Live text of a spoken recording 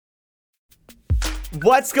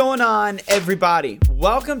What's going on, everybody?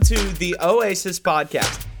 Welcome to the Oasis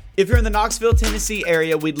Podcast. If you're in the Knoxville, Tennessee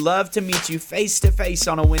area, we'd love to meet you face-to-face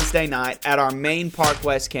on a Wednesday night at our main Park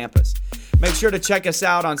West campus. Make sure to check us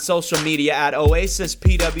out on social media at Oasis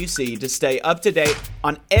PWC to stay up to date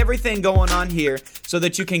on everything going on here so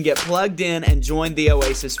that you can get plugged in and join the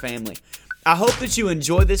Oasis family. I hope that you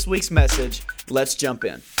enjoy this week's message. Let's jump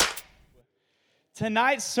in.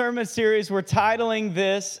 Tonight's sermon series, we're titling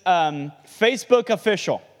this Facebook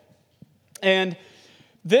Official. And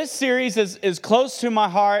this series is close to my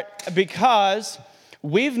heart because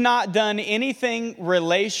we've not done anything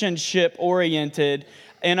relationship-oriented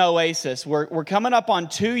in Oasis. We're coming up on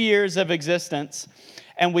 2 years of existence,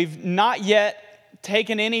 and we've not yet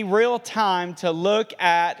taken any real time to look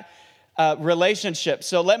at relationships.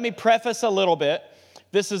 So let me preface a little bit.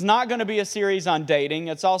 This is not going to be a series on dating.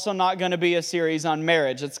 It's also not going to be a series on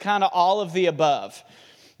marriage. It's kind of all of the above.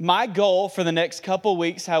 My goal for the next couple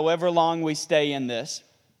weeks, however long we stay in this,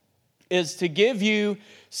 is to give you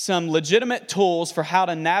some legitimate tools for how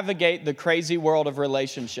to navigate the crazy world of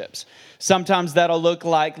relationships. Sometimes that'll look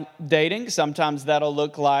like dating. Sometimes that'll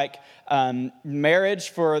look like marriage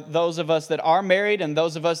for those of us that are married and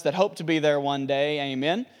those of us that hope to be there one day.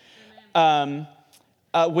 Amen.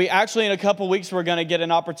 We actually, in a couple weeks, we're going to get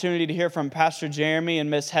an opportunity to hear from Pastor Jeremy and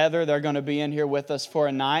Miss Heather. They're going to be in here with us for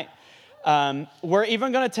a night. We're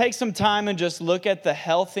even going to take some time and just look at the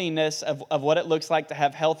healthiness of what it looks like to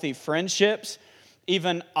have healthy friendships,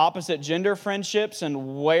 even opposite gender friendships,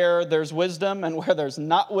 and where there's wisdom and where there's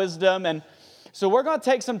not wisdom. And so we're going to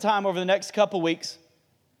take some time over the next couple weeks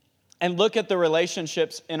and look at the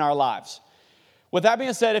relationships in our lives. With that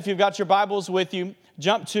being said, if you've got your Bibles with you,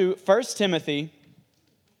 jump to 1 Timothy.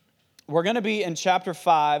 We're going to be in chapter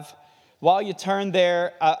 5. While you turn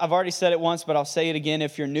there, I've already said it once, but I'll say it again.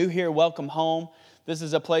 If you're new here, welcome home. This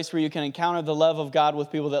is a place where you can encounter the love of God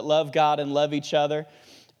with people that love God and love each other.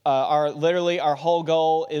 Our whole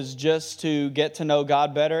goal is just to get to know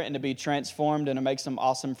God better and to be transformed and to make some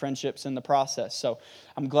awesome friendships in the process. So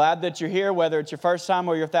I'm glad that you're here, whether it's your first time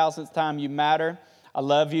or your 1,000th time, you matter. I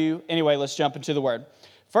love you. Anyway, let's jump into the Word.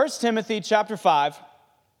 1 Timothy chapter 5,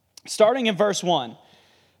 starting in verse 1.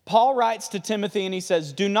 Paul writes to Timothy and he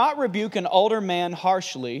says, "Do not rebuke an older man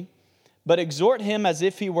harshly, but exhort him as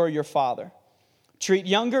if he were your father. Treat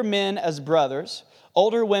younger men as brothers,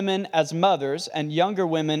 older women as mothers, and younger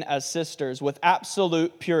women as sisters with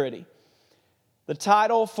absolute purity." The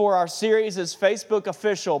title for our series is Facebook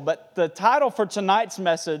Official, but the title for tonight's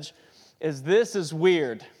message is This is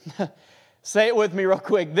Weird. Say it with me real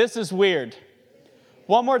quick. This is weird.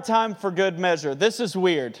 One more time for good measure. This is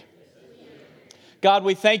weird. God,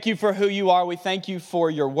 we thank you for who you are. We thank you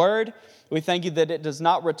for your word. We thank you that it does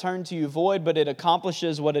not return to you void, but it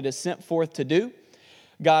accomplishes what it is sent forth to do.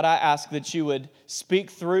 God, I ask that you would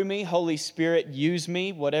speak through me. Holy Spirit, use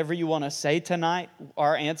me. Whatever you want to say tonight,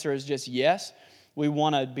 our answer is just yes. We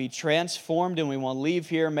want to be transformed and we want to leave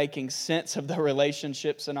here making sense of the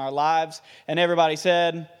relationships in our lives. And everybody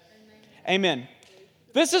said, Amen.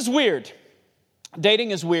 This is weird.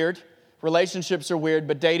 Dating is weird. Relationships are weird,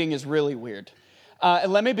 but dating is really weird.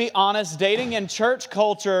 And let me be honest, dating in church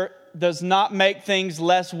culture does not make things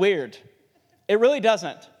less weird. It really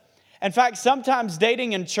doesn't. In fact, sometimes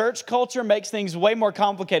dating in church culture makes things way more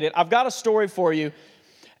complicated. I've got a story for you.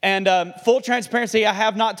 And full transparency, I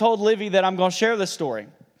have not told Livy that I'm going to share this story.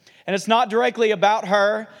 And it's not directly about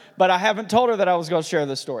her, but I haven't told her that I was going to share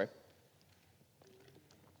this story.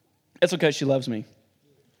 It's okay, she loves me.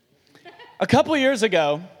 A couple years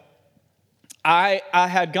ago, I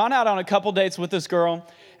had gone out on a couple dates with this girl,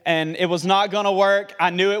 and it was not going to work.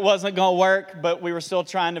 I knew it wasn't going to work, but we were still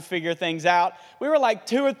trying to figure things out. We were like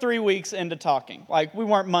 2 or 3 weeks into talking. Like, we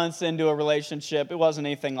weren't months into a relationship. It wasn't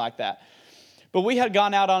anything like that. But we had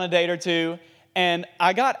gone out on a date or two, and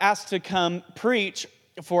I got asked to come preach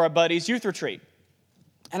for a buddy's youth retreat.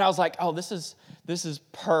 And I was like, oh, this is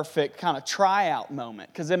perfect kind of tryout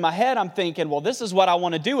moment. Because in my head, I'm thinking, well, this is what I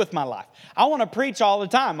want to do with my life. I want to preach all the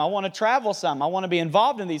time. I want to travel some. I want to be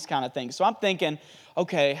involved in these kind of things. So I'm thinking,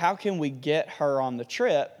 okay, how can we get her on the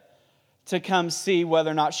trip to come see whether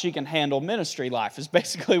or not she can handle ministry life is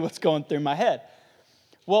basically what's going through my head.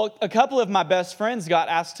 Well, a couple of my best friends got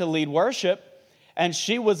asked to lead worship, and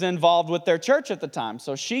she was involved with their church at the time.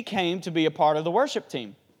 So she came to be a part of the worship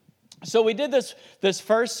team. So we did this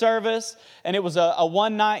first service, and it was a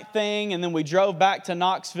one-night thing, and then we drove back to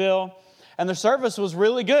Knoxville, and the service was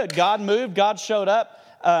really good. God moved. God showed up.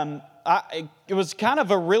 It was kind of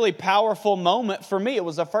a really powerful moment for me. It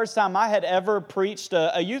was the first time I had ever preached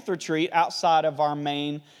a youth retreat outside of our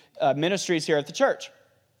main ministries here at the church.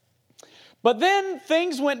 But then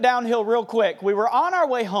things went downhill real quick. We were on our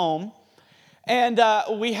way home, and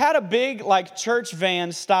we had a big church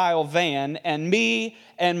van style van, and me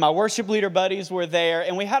and my worship leader buddies were there,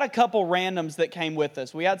 and we had a couple randoms that came with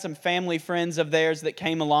us. We had some family friends of theirs that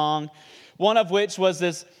came along, one of which was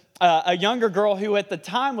this a younger girl who at the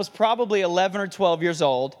time was probably 11 or 12 years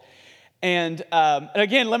old. And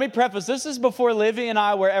again, let me preface, this is before Livy and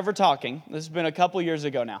I were ever talking. This has been a couple years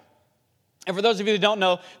ago now. And for those of you that don't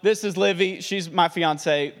know, this is Livy. She's my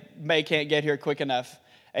fiance. May can't get here quick enough.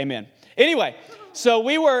 Amen. Anyway, so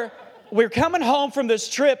we're coming home from this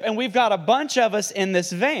trip, and we've got a bunch of us in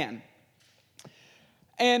this van.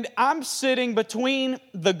 And I'm sitting between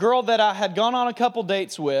the girl that I had gone on a couple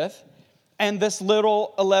dates with and this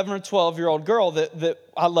little 11 or 12-year-old girl that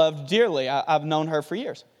I loved dearly. I've known her for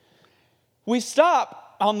years. We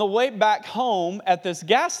stop on the way back home at this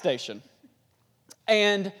gas station.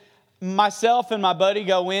 And myself and my buddy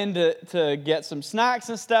go in to get some snacks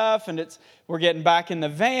and stuff, and we're getting back in the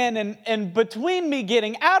van, and between me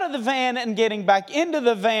getting out of the van and getting back into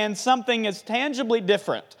the van, something is tangibly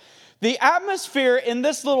different. The atmosphere in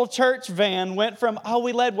this little church van went from,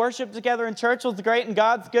 we led worship together and church was great and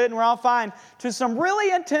God's good and we're all fine, to some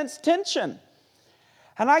really intense tension.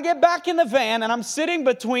 And I get back in the van and I'm sitting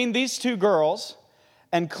between these two girls,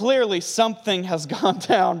 and clearly something has gone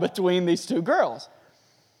down between these two girls.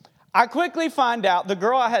 I quickly find out the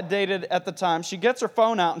girl I had dated at the time, she gets her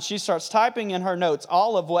phone out and she starts typing in her notes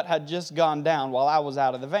all of what had just gone down while I was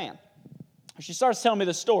out of the van. She starts telling me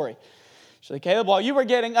the story. She's like, Caleb, while you were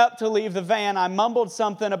getting up to leave the van, I mumbled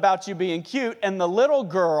something about you being cute, and the little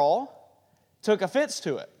girl took offense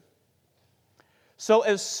to it. So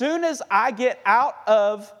as soon as I get out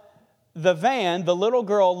of the van, the little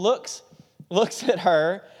girl looks at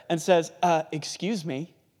her and says, excuse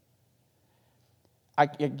me.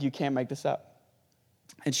 You can't make this up.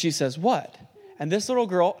 And she says, what? And this little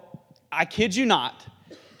girl, I kid you not,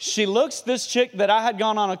 she looks this chick that I had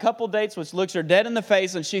gone on a couple dates with, looks her dead in the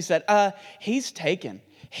face, and she said, he's taken.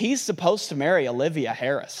 He's supposed to marry Olivia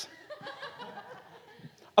Harris.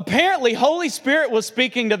 Apparently, Holy Spirit was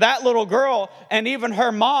speaking to that little girl and even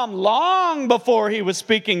her mom long before he was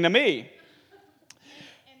speaking to me.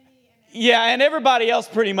 Yeah, and everybody else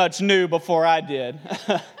pretty much knew before I did.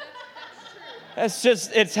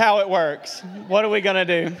 It's how it works. What are we going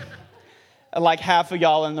to do? Like half of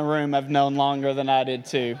y'all in the room have known longer than I did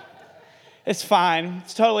too. It's fine.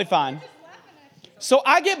 It's totally fine. So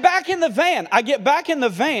I get back in the van.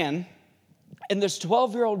 And this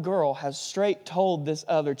 12-year-old girl has straight told this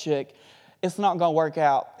other chick, it's not going to work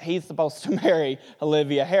out. He's supposed to marry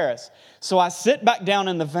Olivia Harris. So I sit back down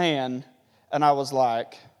in the van, and I was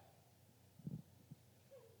like,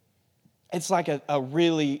 it's like a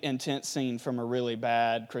really intense scene from a really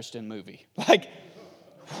bad Christian movie. Like,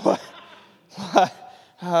 what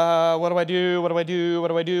do I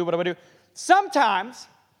do? Sometimes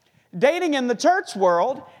dating in the church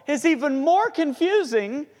world is even more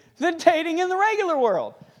confusing than dating in the regular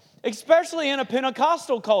world, especially in a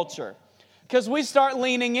Pentecostal culture, because we start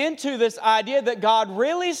leaning into this idea that God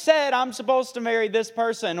really said I'm supposed to marry this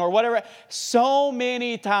person or whatever. So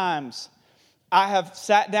many times I have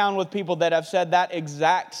sat down with people that have said that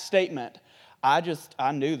exact statement. I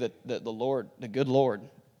knew that the Lord, the good Lord,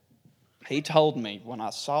 He told me when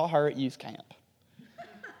I saw her at youth camp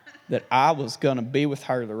that I was going to be with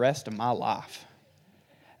her the rest of my life.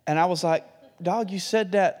 And I was like, dog, you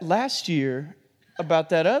said that last year about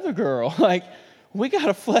that other girl. Like, we got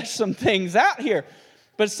to flesh some things out here.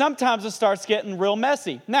 But sometimes it starts getting real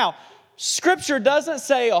messy. Now, Scripture doesn't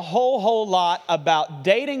say a whole lot about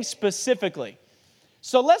dating specifically.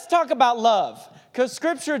 So let's talk about love, because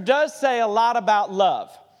Scripture does say a lot about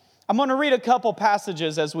love. I'm going to read a couple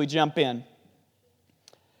passages as we jump in.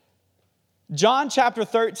 John chapter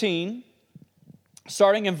 13,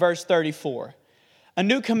 starting in verse 34. A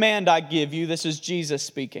new command I give you, this is Jesus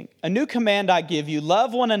speaking. A new command I give you,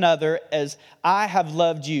 love one another as I have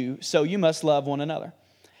loved you, so you must love one another.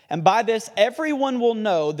 And by this, everyone will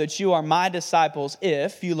know that you are my disciples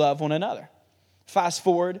if you love one another. Fast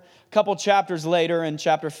forward a couple chapters later in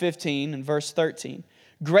chapter 15 and verse 13.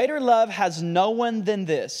 Greater love has no one than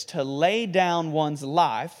this, to lay down one's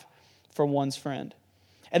life for one's friend.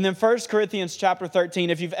 And then 1 Corinthians chapter 13,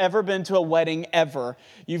 if you've ever been to a wedding ever,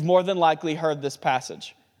 you've more than likely heard this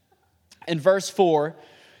passage. In verse 4,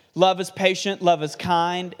 love is patient, love is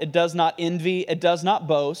kind, it does not envy, it does not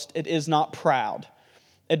boast, it is not proud.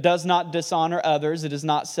 It does not dishonor others, it is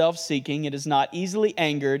not self-seeking, it is not easily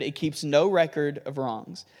angered, it keeps no record of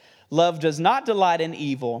wrongs. Love does not delight in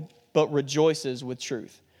evil, but rejoices with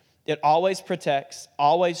truth. It always protects,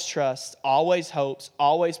 always trusts, always hopes,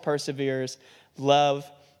 always perseveres. Love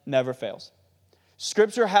never fails.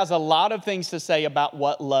 Scripture has a lot of things to say about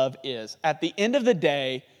what love is. At the end of the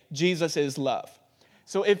day, Jesus is love.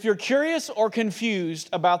 So if you're curious or confused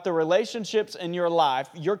about the relationships in your life,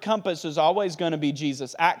 your compass is always going to be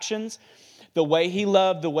Jesus' actions. The way he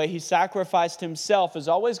loved, the way he sacrificed himself is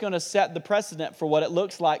always going to set the precedent for what it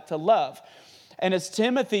looks like to love. And as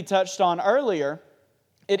Timothy touched on earlier,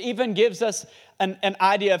 it even gives us an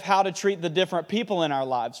idea of how to treat the different people in our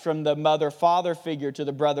lives, from the mother-father figure to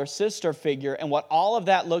the brother-sister figure, and what all of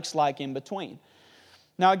that looks like in between.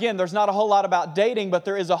 Now, again, there's not a whole lot about dating, but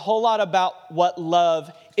there is a whole lot about what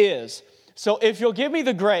love is. So if you'll give me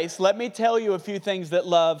the grace, let me tell you a few things that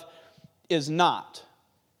love is not.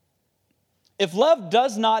 If love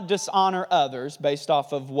does not dishonor others, based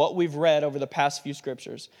off of what we've read over the past few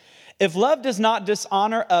scriptures, if love does not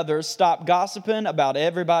dishonor others, stop gossiping about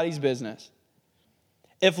everybody's business.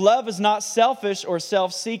 If love is not selfish or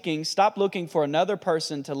self-seeking, stop looking for another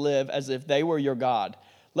person to live as if they were your God.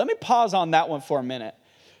 Let me pause on that one for a minute.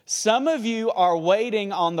 Some of you are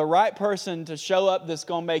waiting on the right person to show up that's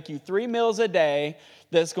going to make you 3 meals a day,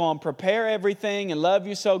 that's going to prepare everything and love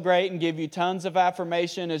you so great and give you tons of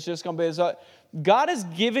affirmation. It's just going to be... God is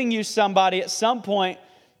giving you somebody at some point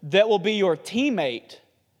that will be your teammate,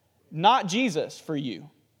 not Jesus for you.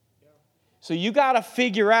 So you got to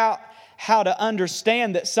figure out how to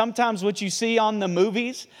understand that sometimes what you see on the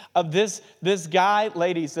movies of this guy,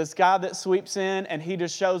 ladies, this guy that sweeps in and he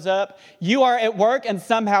just shows up. You are at work and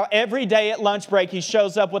somehow every day at lunch break he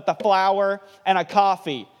shows up with a flower and a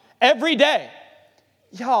coffee. Every day.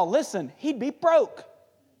 Y'all, listen, he'd be broke.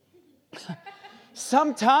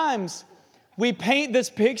 Sometimes we paint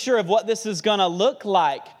this picture of what this is going to look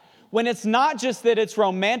like when it's not just that it's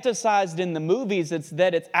romanticized in the movies, it's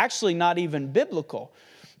that it's actually not even biblical.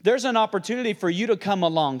 There's an opportunity for you to come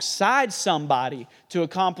alongside somebody to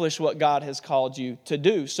accomplish what God has called you to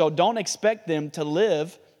do. So don't expect them to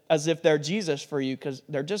live as if they're Jesus for you, because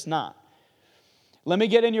they're just not. Let me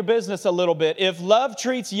get in your business a little bit. If love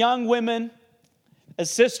treats young women as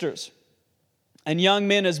sisters and young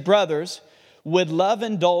men as brothers, would love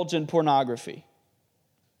indulge in pornography?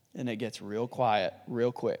 And it gets real quiet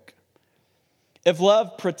real quick. If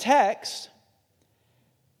love protects,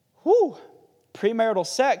 premarital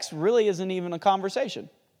sex really isn't even a conversation.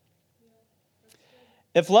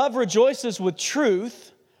 If love rejoices with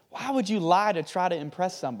truth, why would you lie to try to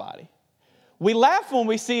impress somebody? We laugh when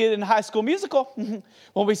we see it in High School Musical,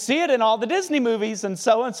 when we see it in all the Disney movies, and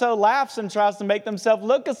so laughs and tries to make themselves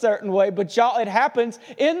look a certain way, but y'all, it happens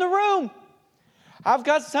in the room. I've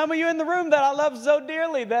got some of you in the room that I love so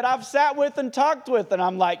dearly that I've sat with and talked with, and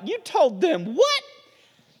I'm like, you told them what?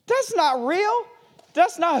 That's not real.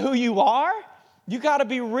 That's not who you are. You got to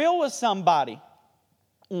be real with somebody.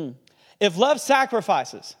 If love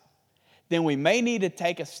sacrifices, then we may need to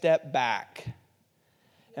take a step back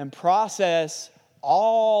and process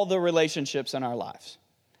all the relationships in our lives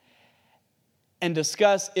and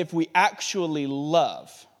discuss if we actually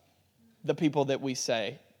love the people that we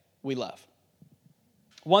say we love.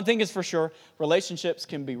 One thing is for sure, relationships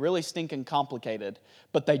can be really stinking complicated,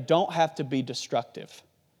 but they don't have to be destructive.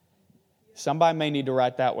 Somebody may need to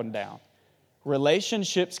write that one down.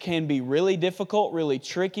 Relationships can be really difficult, really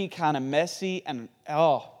tricky, kind of messy, and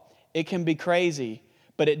it can be crazy,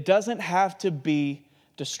 but it doesn't have to be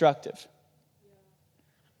destructive.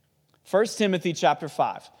 1 Timothy chapter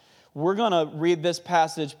 5. We're going to read this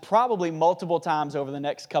passage probably multiple times over the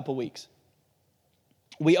next couple weeks.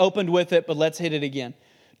 We opened with it, but let's hit it again.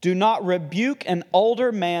 Do not rebuke an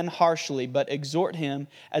older man harshly, but exhort him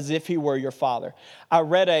as if he were your father. I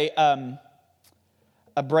read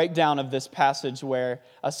a breakdown of this passage where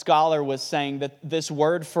a scholar was saying that this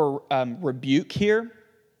word for rebuke here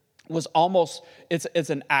was almost, it's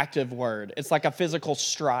an active word. It's like a physical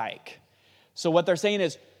strike. So what they're saying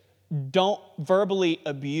is, don't verbally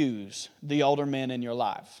abuse the older men in your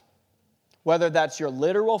life. Whether that's your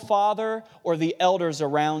literal father or the elders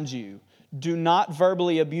around you, do not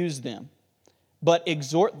verbally abuse them, but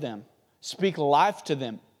exhort them. Speak life to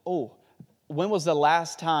them. When was the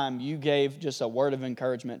last time you gave just a word of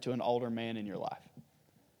encouragement to an older man in your life?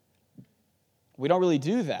 We don't really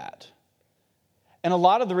do that. And a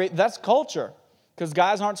lot of that's culture, because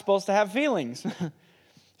guys aren't supposed to have feelings.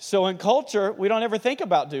 So in culture, we don't ever think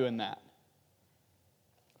about doing that.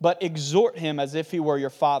 But exhort him as if he were your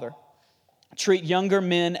father. Treat younger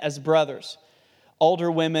men as brothers,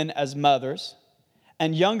 older women as mothers,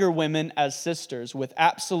 and younger women as sisters with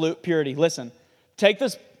absolute purity. Listen, take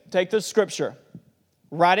this scripture,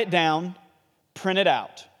 write it down, print it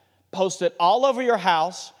out, post it all over your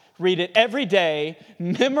house, read it every day,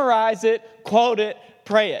 memorize it, quote it,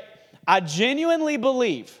 pray it. I genuinely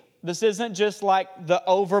believe, this isn't just like the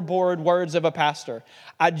overboard words of a pastor.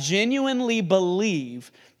 I genuinely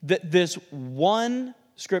believe that this one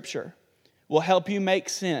scripture will help you make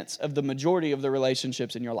sense of the majority of the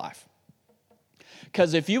relationships in your life.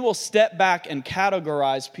 Because if you will step back and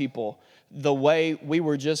categorize people the way we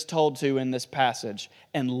were just told to in this passage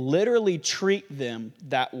and literally treat them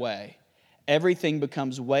that way, everything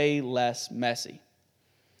becomes way less messy.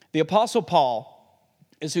 The Apostle Paul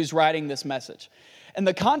is who's writing this message. And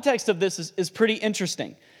the context of this is pretty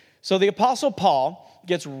interesting. So the Apostle Paul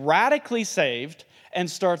gets radically saved and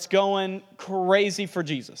starts going crazy for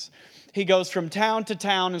Jesus. He goes from town to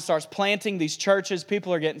town and starts planting these churches.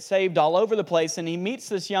 People are getting saved all over the place. And he meets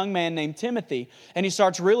this young man named Timothy, and he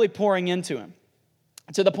starts really pouring into him.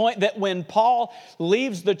 To the point that when Paul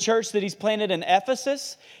leaves the church that he's planted in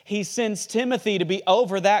Ephesus, he sends Timothy to be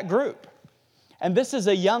over that group. And this is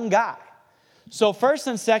a young guy. So 1st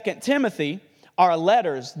and 2nd Timothy are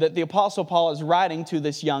letters that the Apostle Paul is writing to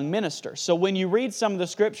this young minister. So when you read some of the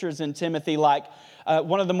scriptures in Timothy, like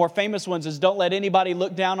one of the more famous ones is, don't let anybody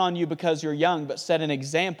look down on you because you're young, but set an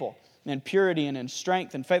example in purity and in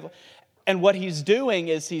strength and faith. And what he's doing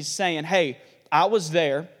is he's saying, hey, I was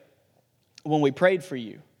there when we prayed for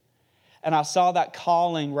you. And I saw that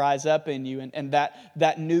calling rise up in you and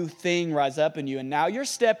that new thing rise up in you. And now you're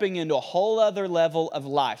stepping into a whole other level of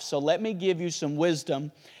life. So let me give you some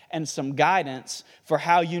wisdom and some guidance for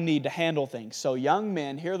how you need to handle things. So young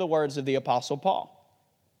men, hear the words of the Apostle Paul.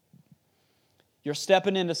 You're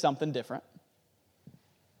stepping into something different.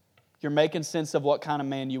 You're making sense of what kind of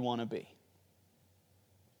man you want to be.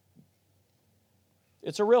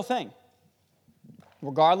 It's a real thing.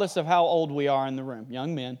 Regardless of how old we are in the room,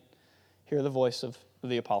 young men, hear the voice of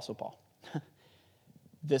the Apostle Paul.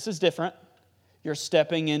 This is different. You're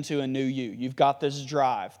stepping into a new you. You've got this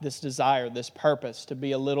drive, this desire, this purpose to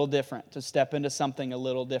be a little different, to step into something a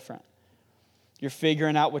little different. You're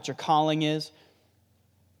figuring out what your calling is,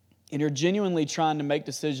 and you're genuinely trying to make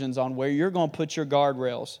decisions on where you're going to put your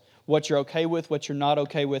guardrails, what you're okay with, what you're not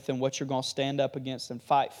okay with, and what you're going to stand up against and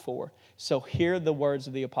fight for. So hear the words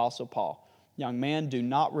of the Apostle Paul. Young man, do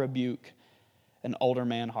not rebuke an older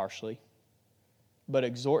man harshly, but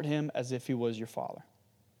exhort him as if he was your father.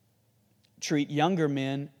 Treat younger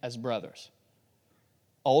men as brothers,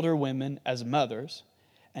 older women as mothers,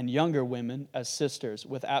 and younger women as sisters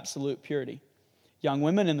with absolute purity. Young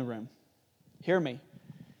women in the room, hear me.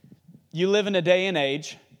 You live in a day and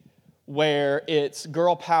age where it's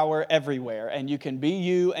girl power everywhere, and you can be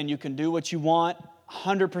you and you can do what you want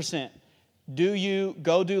 100%. Do you,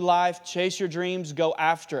 go do life, chase your dreams, go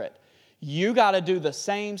after it. You got to do the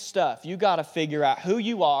same stuff. You got to figure out who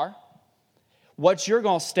you are, what you're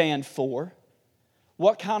going to stand for,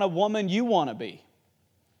 what kind of woman you want to be.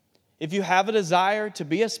 If you have a desire to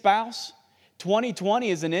be a spouse, 2020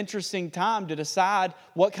 is an interesting time to decide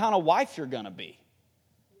what kind of wife you're going to be.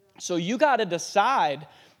 So you got to decide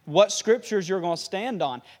what scriptures you're going to stand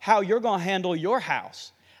on, how you're going to handle your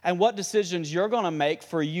house, and what decisions you're going to make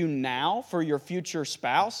for you now, for your future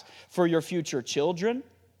spouse, for your future children.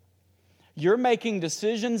 You're making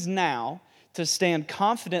decisions now to stand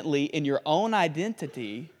confidently in your own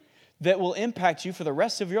identity that will impact you for the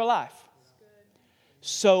rest of your life.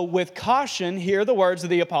 So with caution, hear the words of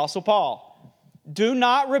the Apostle Paul. Do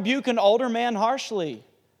not rebuke an older man harshly,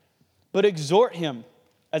 but exhort him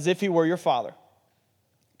as if he were your father.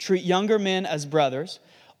 Treat younger men as brothers,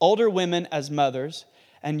 older women as mothers,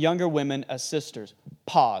 and younger women as sisters.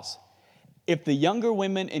 Pause. If the younger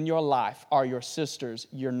women in your life are your sisters,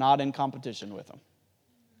 you're not in competition with them.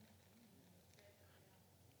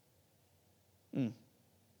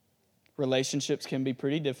 Relationships can be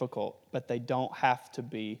pretty difficult, but they don't have to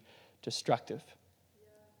be destructive.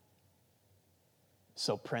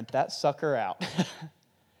 So print that sucker out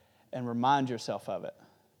and remind yourself of it.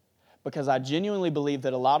 Because I genuinely believe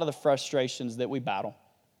that a lot of the frustrations that we battle,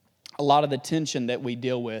 a lot of the tension that we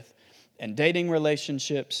deal with in dating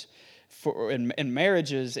relationships, in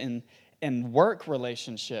marriages, in work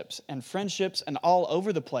relationships, and friendships, and all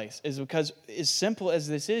over the place is because, as simple as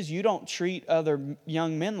this is, you don't treat other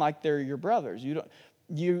young men like they're your brothers.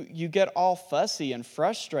 You get all fussy and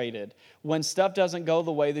frustrated when stuff doesn't go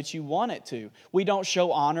the way that you want it to. We don't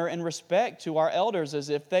show honor and respect to our elders as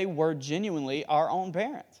if they were genuinely our own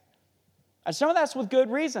parents. And some of that's with good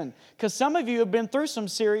reason, because some of you have been through some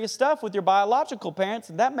serious stuff with your biological parents,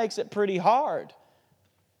 and that makes it pretty hard.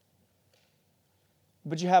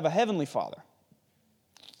 But you have a heavenly Father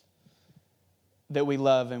that we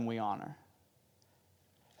love and we honor.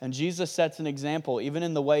 And Jesus sets an example, even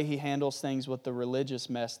in the way he handles things with the religious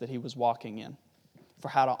mess that he was walking in, for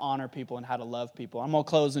how to honor people and how to love people. I'm going to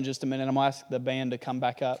close in just a minute. I'm going to ask the band to come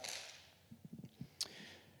back up.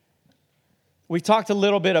 We talked a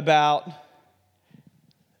little bit about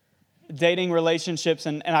dating relationships,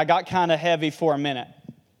 and I got kind of heavy for a minute.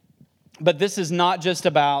 But this is not just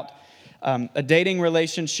about a dating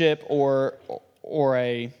relationship or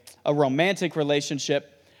a romantic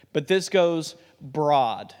relationship, but this goes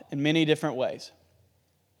broad in many different ways.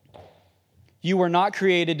 You were not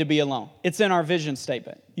created to be alone. It's in our vision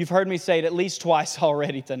statement. You've heard me say it at least twice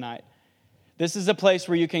already tonight. This is a place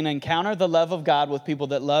where you can encounter the love of God with people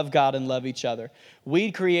that love God and love each other.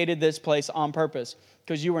 We created this place on purpose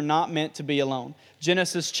because you were not meant to be alone.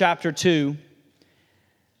 Genesis chapter 2.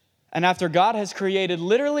 And after God has created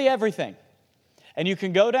literally everything, and you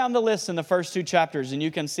can go down the list in the first 2 chapters and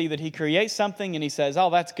you can see that he creates something and he says,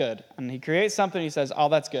 oh, that's good. And he creates something and he says, oh,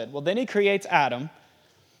 that's good. Well, then he creates Adam,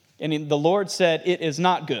 and the Lord said, it is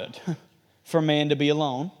not good for man to be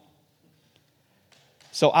alone.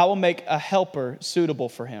 So I will make a helper suitable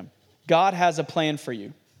for him. God has a plan for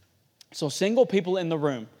you. So single people in the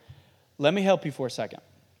room, let me help you for a second.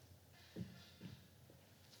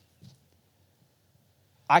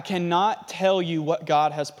 I cannot tell you what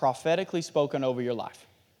God has prophetically spoken over your life,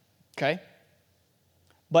 okay?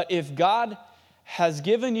 But if God has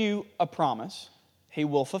given you a promise, he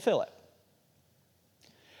will fulfill it.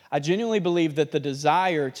 I genuinely believe that the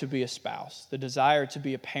desire to be a spouse, the desire to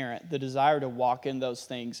be a parent, the desire to walk in those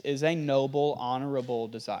things is a noble, honorable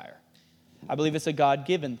desire. I believe it's a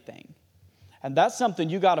God-given thing. And that's something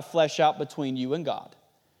you got to flesh out between you and God.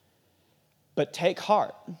 But take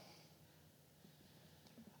heart.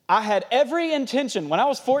 I had every intention. When I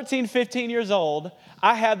was 14, 15 years old,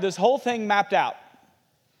 I had this whole thing mapped out.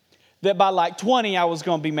 That by like 20, I was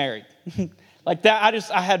going to be married. Like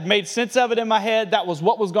that, I had made sense of it in my head. That was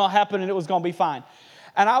what was going to happen and it was going to be fine.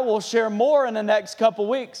 And I will share more in the next couple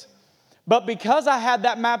weeks. But because I had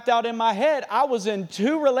that mapped out in my head, I was in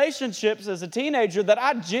 2 relationships as a teenager that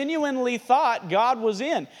I genuinely thought God was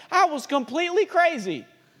in. I was completely crazy.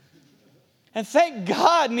 And thank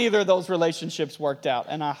God neither of those relationships worked out.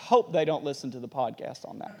 And I hope they don't listen to the podcast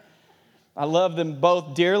on that. I love them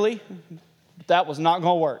both dearly, but that was not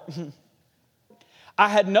going to work. I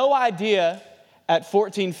had no idea at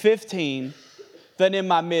 14, 15 that in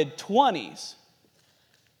my mid-20s,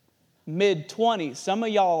 some of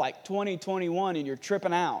y'all like 20, 21 and you're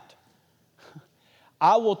tripping out.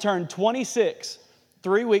 I will turn 26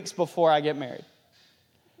 3 weeks before I get married.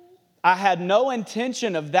 I had no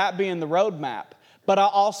intention of that being the roadmap, but I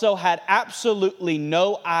also had absolutely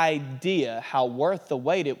no idea how worth the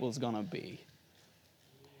wait it was going to be.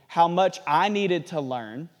 How much I needed to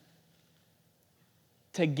learn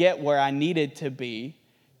to get where I needed to be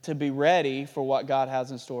ready for what God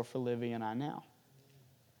has in store for Livy and I now.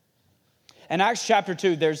 In Acts chapter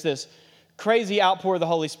 2, there's this crazy outpour of the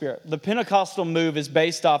Holy Spirit. The Pentecostal move is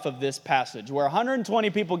based off of this passage where 120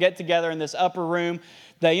 people get together in this upper room.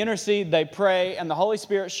 They intercede, they pray, and the Holy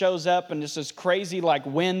Spirit shows up, and just this crazy like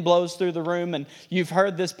wind blows through the room. And you've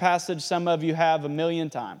heard this passage, some of you have,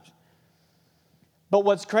 1,000,000 times. But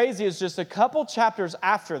what's crazy is just a couple chapters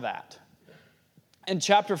after that, in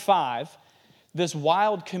chapter 5, this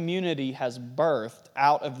wild community has birthed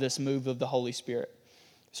out of this move of the Holy Spirit.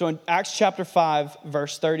 So in Acts chapter 5,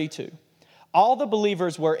 verse 32, all the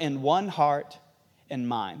believers were in one heart and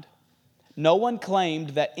mind. No one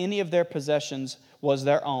claimed that any of their possessions was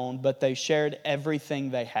their own, but they shared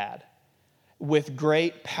everything they had. With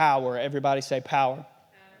great power, everybody say power.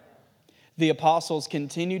 The apostles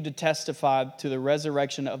continued to testify to the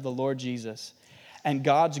resurrection of the Lord Jesus, and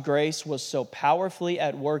God's grace was so powerfully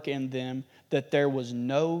at work in them that there was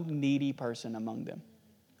no needy person among them.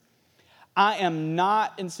 I am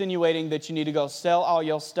not insinuating that you need to go sell all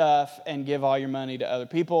your stuff and give all your money to other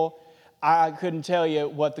people. I couldn't tell you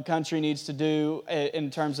what the country needs to do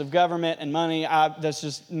in terms of government and money. That's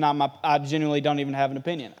just not I genuinely don't even have an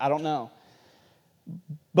opinion. I don't know.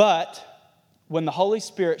 But when the Holy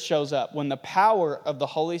Spirit shows up, when the power of the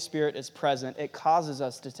Holy Spirit is present, it causes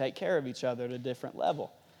us to take care of each other at a different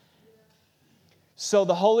level. So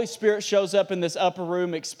the Holy Spirit shows up in this upper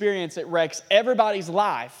room experience. It wrecks everybody's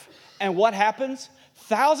life. And what happens?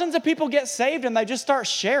 Thousands of people get saved and they just start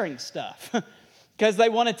sharing stuff. Because they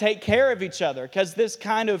want to take care of each other. Because this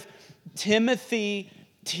kind of Timothy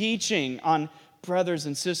teaching on brothers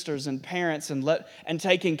and sisters and parents and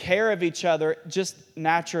taking care of each other just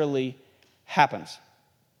naturally happens.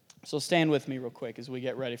 So stand with me real quick as we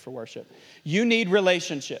get ready for worship. You need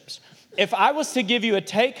relationships. If I was to give you a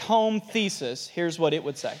take-home thesis, here's what it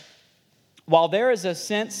would say. While there is a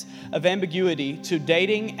sense of ambiguity to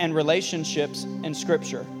dating and relationships in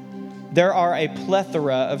Scripture, there are a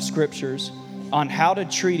plethora of scriptures on how to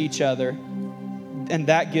treat each other, and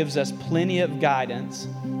that gives us plenty of guidance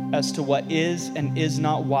as to what is and is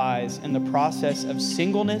not wise in the process of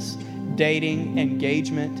singleness, dating,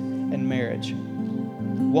 engagement, and marriage.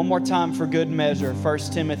 One more time for good measure, 1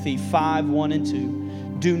 Timothy 5, 1 and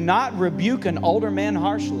 2. Do not rebuke an older man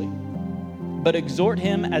harshly, but exhort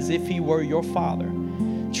him as if he were your father.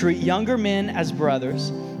 Treat younger men as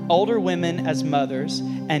brothers, older women as mothers,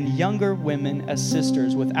 and younger women as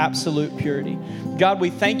sisters with absolute purity. God,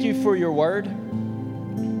 we thank you for your word.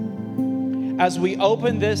 As we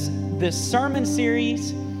open this sermon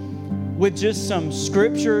series with just some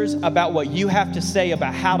scriptures about what you have to say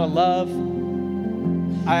about how to love,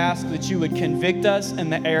 I ask that you would convict us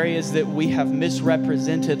in the areas that we have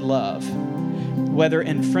misrepresented love, whether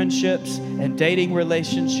in friendships and dating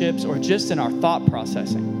relationships or just in our thought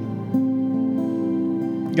processing.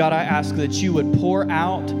 God, I ask that you would pour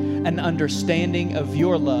out an understanding of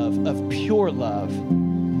your love, of pure love,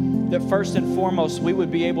 that first and foremost we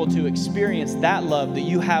would be able to experience that love that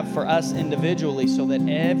you have for us individually so that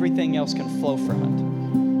everything else can flow from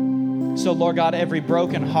it. So, Lord God, every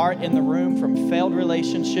broken heart in the room from failed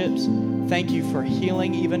relationships, thank you for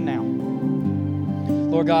healing even now.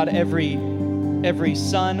 Lord God, every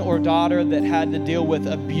son or daughter that had to deal with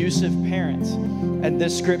abusive parents, and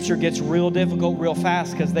this scripture gets real difficult real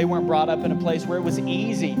fast because they weren't brought up in a place where it was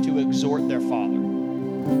easy to exhort their father.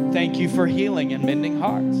 Thank you for healing and mending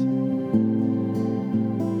hearts.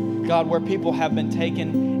 God, where people have been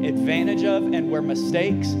taken advantage of and where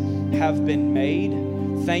mistakes have been made,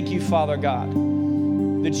 thank you, Father God,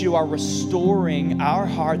 that you are restoring our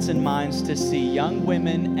hearts and minds to see young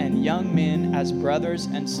women and young men as brothers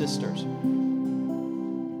and sisters.